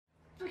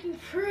looking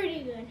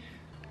pretty good.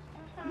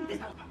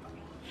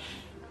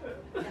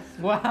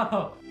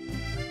 Wow.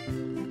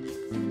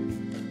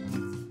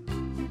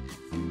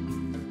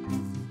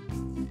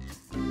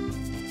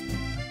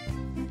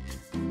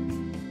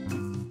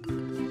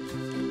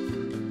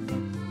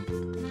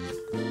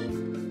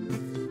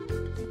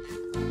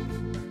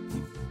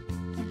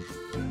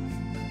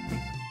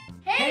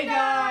 Hey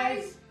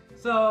guys!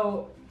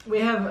 So we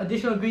have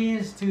additional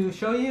ingredients to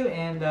show you,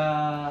 and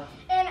I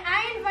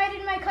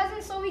invited my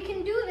cousin so we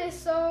can do this,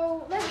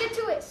 so let's get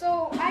to it.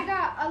 So I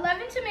got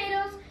 11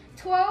 tomatoes,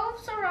 12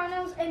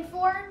 serranos, and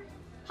 4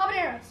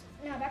 habaneros.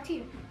 Now back to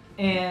you.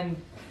 And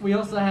we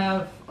also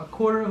have a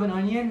quarter of an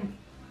onion,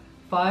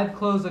 5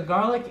 cloves of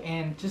garlic,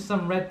 and just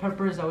some red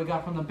peppers that we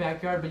got from the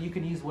backyard, but you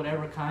can use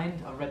whatever kind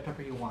of red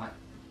pepper you want.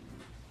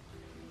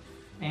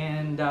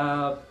 And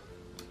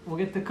we'll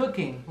get to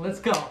cooking. Let's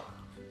go.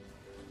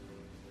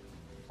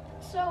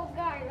 So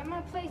guys, I'm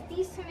gonna place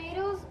these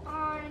tomatoes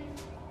on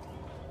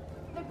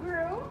the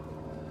grill.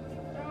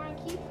 I'm gonna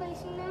keep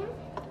placing them.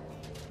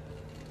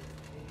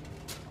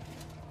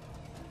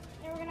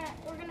 And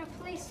we're gonna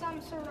place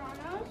some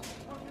serranos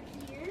over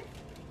here.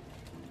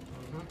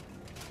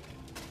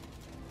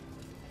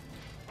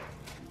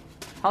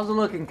 How's it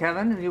looking,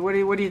 Kevin? What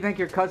do you think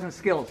your cousin's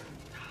skills?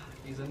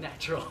 He's a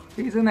natural.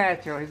 He's a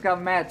natural. He's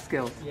got mad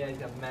skills. Yeah, he's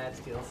got mad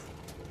skills.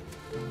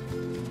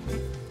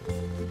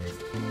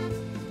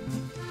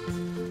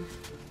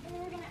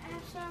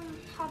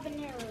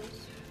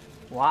 Habaneros.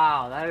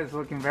 Wow, that is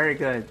looking very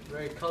good.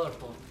 Very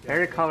colorful.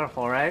 Very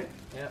colorful, right?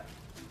 Yeah.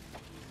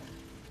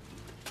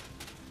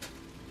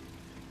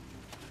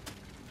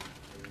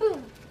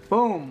 Boom.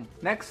 Boom.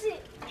 Next,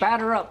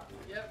 batter up.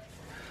 Yep.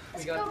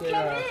 Let's We got go, the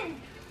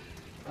Kevin.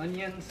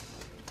 onions.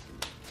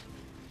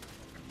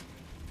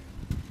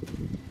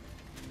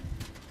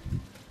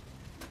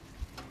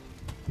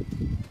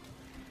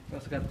 We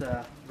also got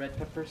the red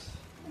peppers.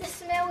 The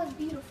smell is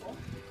beautiful.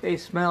 They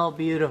smell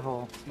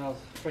beautiful. Smells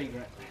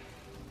fragrant.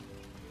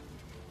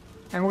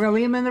 And we're gonna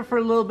leave them in there for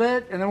a little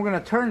bit, and then we're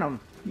gonna turn them.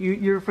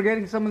 You're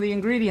forgetting some of the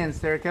ingredients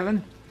there,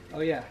 Kevin. Oh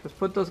yeah. Let's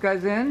put those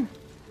guys in.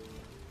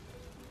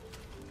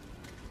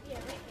 Yeah,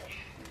 right there.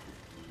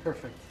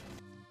 Perfect.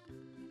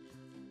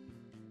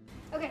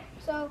 Okay,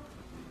 so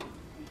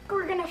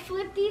we're gonna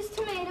flip these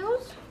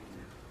tomatoes.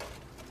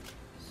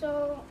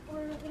 So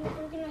we're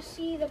gonna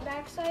see the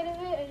back side of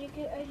it.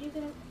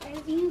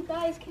 As you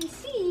guys can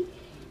see,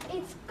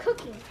 it's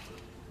cooking.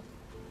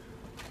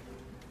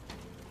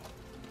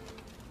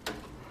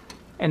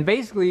 And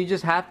basically, you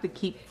just have to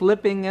keep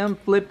flipping them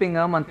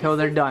until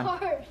they're done.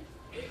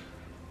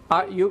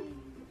 Hard. You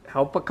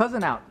help a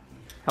cousin out.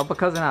 Help a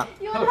cousin out.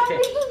 You Okay, want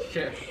me?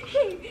 sure.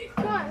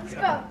 Come on, let's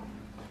go.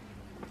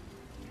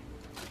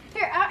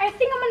 Here, I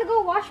think I'm gonna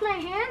go wash my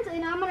hands,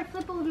 and I'm gonna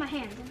flip it with my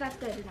hands, if that's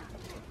good or not.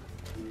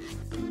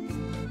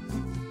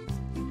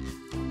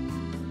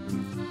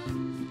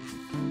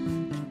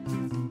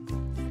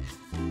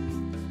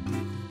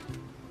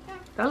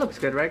 That looks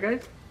good, right,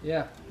 guys?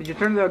 Yeah. Did you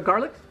turn the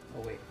garlic?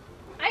 Oh wait.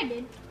 I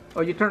did.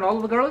 Oh, you turned all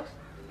of the garlics?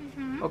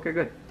 Mm-hmm. Okay,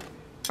 good.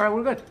 All right,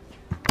 we're good.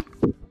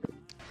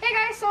 Hey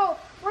guys, so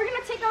we're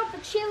gonna take out the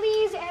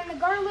chilies and the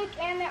garlic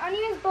and the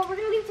onions, but we're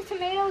gonna leave the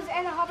tomatoes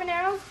and the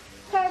habaneros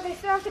because they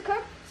still have to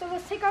cook. So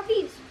let's take out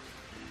these.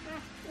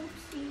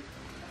 Oopsie.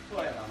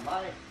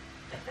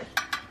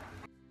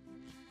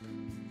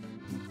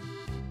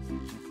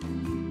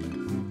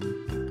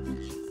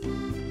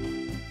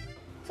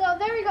 So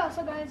there we go.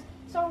 So guys,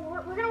 so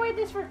we're gonna wait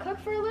this for cook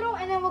for a little,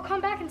 and then we'll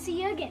come back and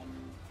see you again.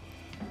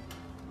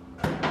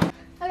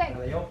 Okay.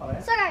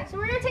 So guys, so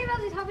we're gonna take out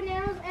these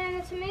habaneros,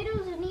 and the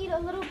tomatoes need a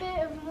little bit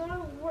of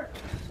more work.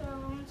 So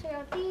I'm gonna take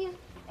out these,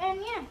 and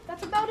yeah,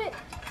 that's about it.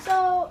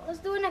 So let's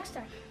do it next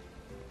time.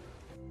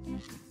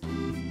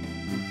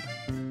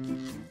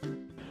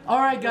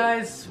 Alright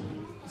guys,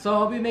 so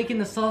I'll be making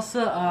the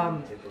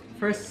salsa.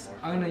 First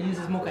I'm gonna use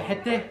this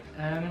molcajete,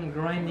 and I'm gonna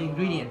grind the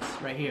ingredients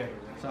right here.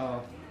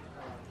 So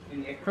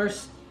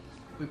first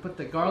we put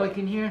the garlic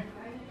in here,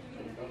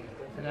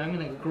 and I'm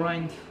gonna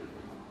grind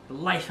the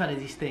life out of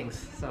these things.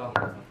 So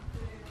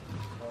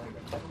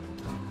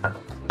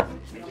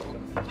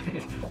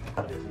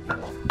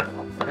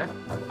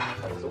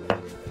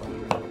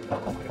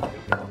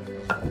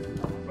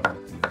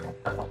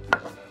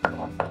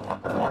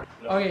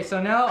okay,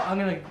 so now I'm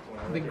gonna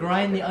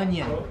grind the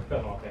onion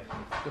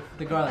with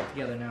the garlic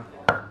together now.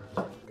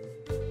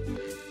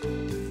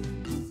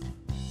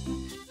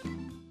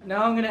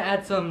 Now I'm gonna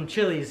add some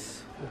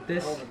chilies with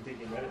this.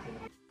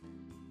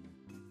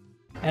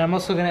 And I'm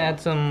also gonna add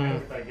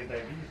some.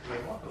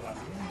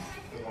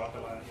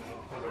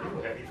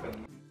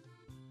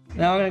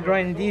 Now I'm gonna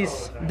grind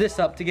this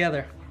up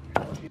together.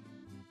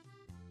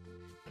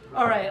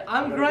 Alright,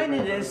 I'm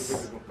grinding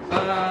this.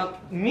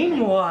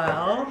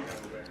 Meanwhile,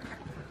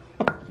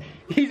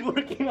 he's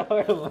working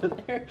hard over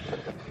there.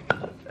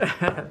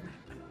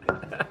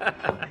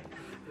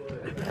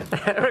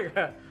 There we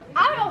go.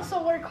 I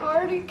also work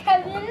hard,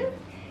 Kevin.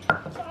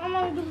 So I'm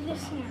gonna do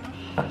this now.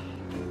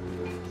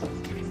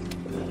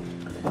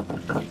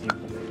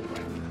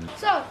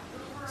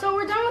 So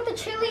we're done with the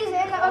chilies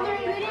and the other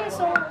ingredients.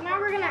 So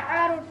now we're gonna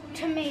add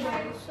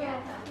tomatoes. So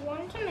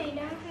 1 tomato,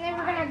 and then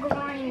we're gonna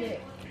grind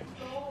it.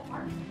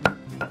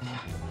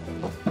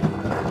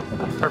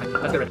 Perfect.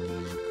 Let's get it.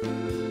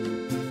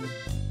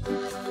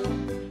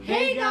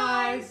 Hey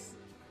guys!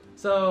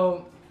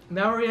 So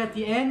now we're at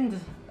the end.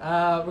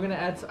 I'm gonna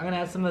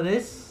add some of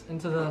this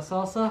into the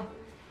salsa,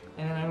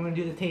 and then I'm gonna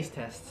do the taste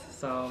test.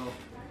 So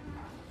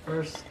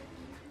first,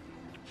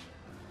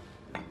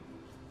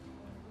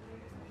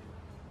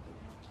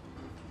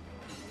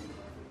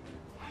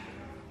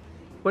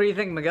 What do you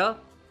think, Miguel?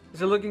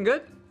 Is it looking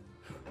good?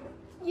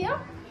 Yep.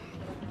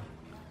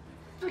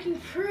 Looking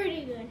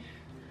pretty good.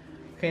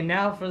 okay,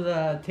 now for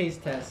the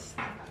taste test.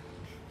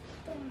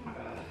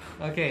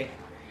 Okay.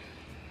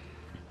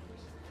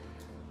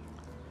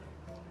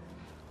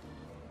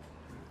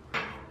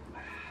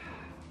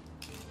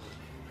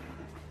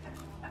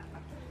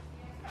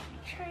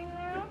 Try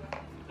now.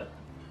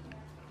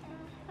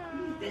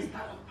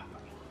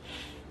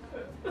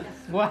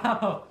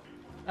 Wow.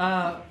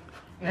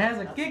 It has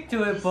a kick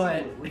to it,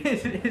 but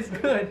it's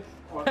good.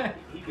 I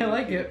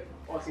like it.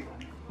 What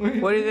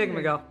do you think,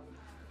 Miguel?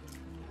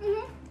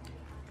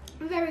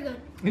 Very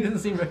good. It doesn't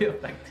seem very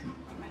effective.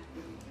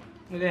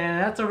 Okay,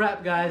 that's a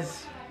wrap,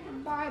 guys.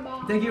 Bye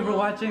bye. Thank you for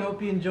watching.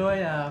 Hope you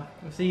enjoy.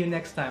 We'll see you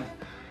next time.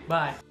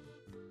 Bye.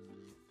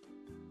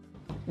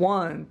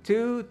 1,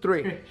 2,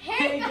 3.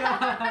 Hey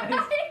guys.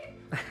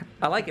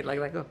 I like it.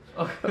 Like go.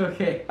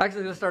 Okay.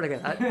 Actually, let's start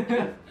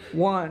again.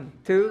 1,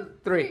 2,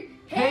 3.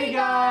 Hey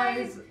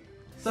guys.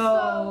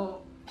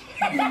 So.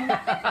 I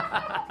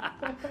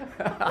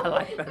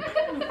like that.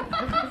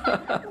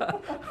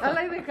 I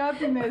like the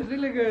happiness,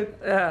 really good.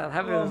 Yeah,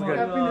 happiness is good.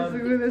 Happiness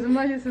is good, the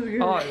smiles is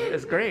good. Oh,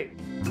 it's great.